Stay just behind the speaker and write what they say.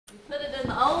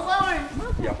the old barn.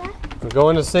 Yeah. We're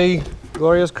going to see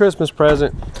Gloria's Christmas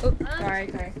present. Oh, sorry.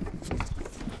 Put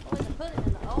it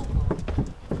in the old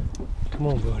barn. Come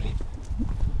on, buddy.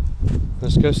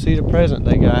 Let's go see the present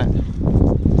they got.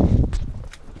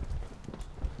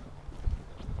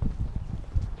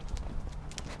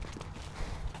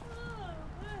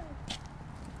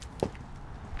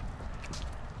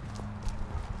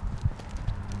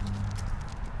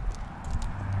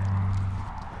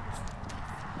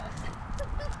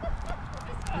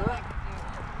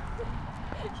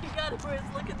 You got it where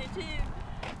it's looking at you.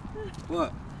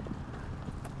 What?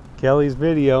 Kelly's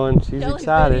videoing. She's Kelly's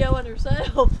excited. videoing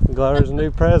herself. Gloria's new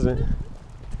present.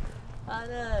 I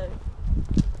know.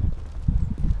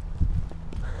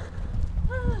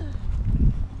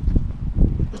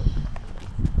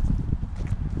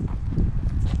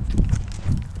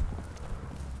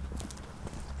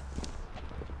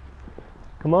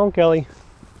 Come on, Kelly.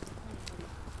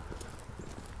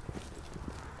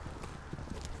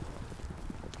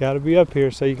 Got to be up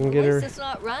here so you can get At her least it's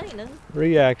not raining.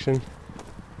 reaction.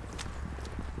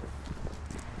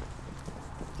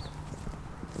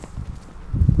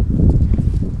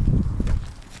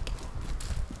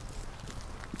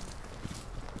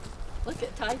 Look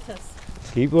at Titus.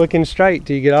 Keep looking straight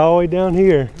till you get all the way down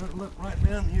here. Look right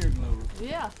down here, Gloria.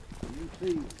 Yeah. You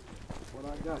see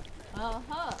what I got.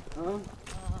 Uh-huh. Huh?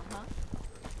 Uh-huh.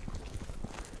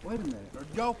 Wait a minute. Or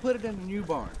y'all put it in the new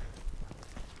barn?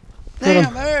 Put 'em-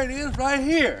 Damn, there it is right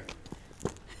here.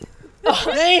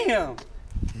 Damn.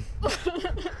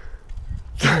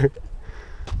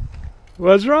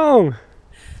 What's wrong?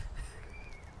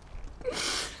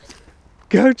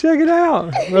 Go check it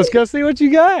out. Let's go see what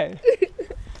you got.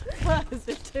 Why is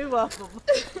there two of them?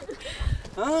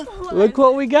 Huh? Look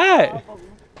what we got.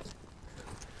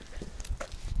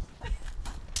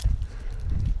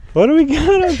 What do we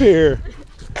got up here?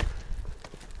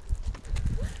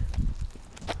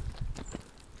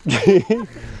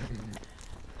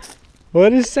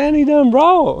 What is Sandy done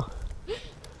brought?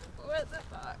 What the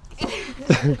fuck?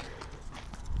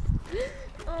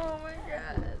 Oh my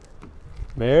god.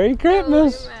 Merry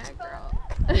Christmas.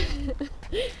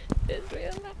 It's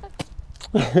real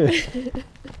nice.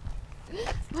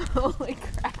 Holy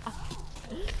crap.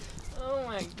 Oh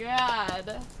my god.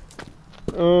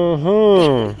 Uh-huh.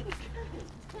 Oh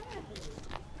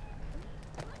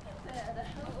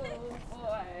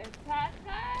boy. Pat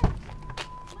pat.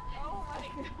 Oh my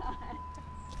god.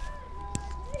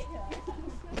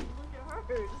 Look at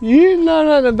hers. You know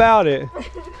nothing about it.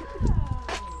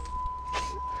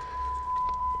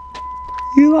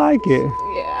 You like it.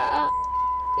 Yeah.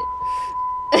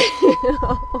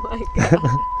 Oh my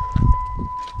god.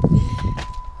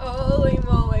 Holy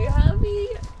moly, hubby.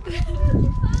 It's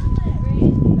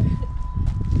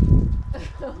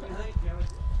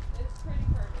pretty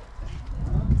perfect.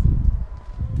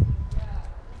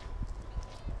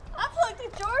 I looked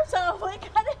at yours all week.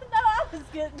 I didn't know I was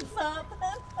getting something.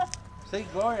 See,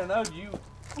 Gloria knows you.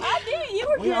 I knew you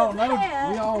were We getting all know.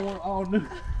 that. We all knew.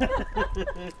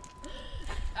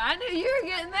 I knew you were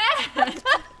getting that.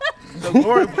 So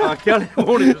Gloria, Kelly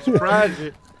wanted to surprise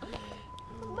you.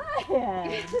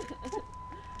 Man.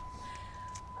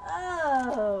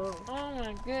 Oh. Oh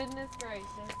my goodness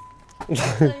gracious. This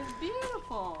thing's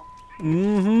beautiful.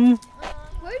 Mm-hmm.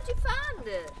 Where'd you find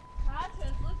it? I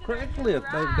just looked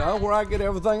Craigslist, baby doll, where I get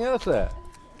everything else at.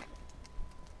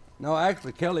 No,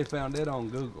 actually, Kelly found it on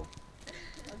Google.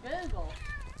 Google.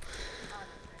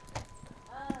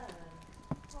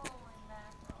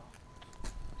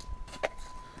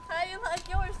 How you like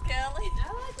yours, Kelly?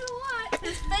 I like it a lot.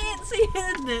 It's fancy,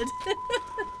 isn't it?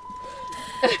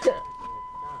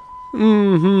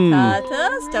 Mm-hmm.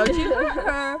 Titus, don't you hurt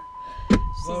her.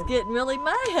 She's getting really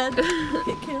mad. Look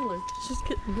at Kelly. She's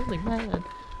getting really mad.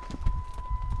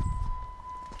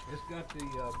 It's got the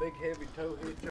big heavy tow hitch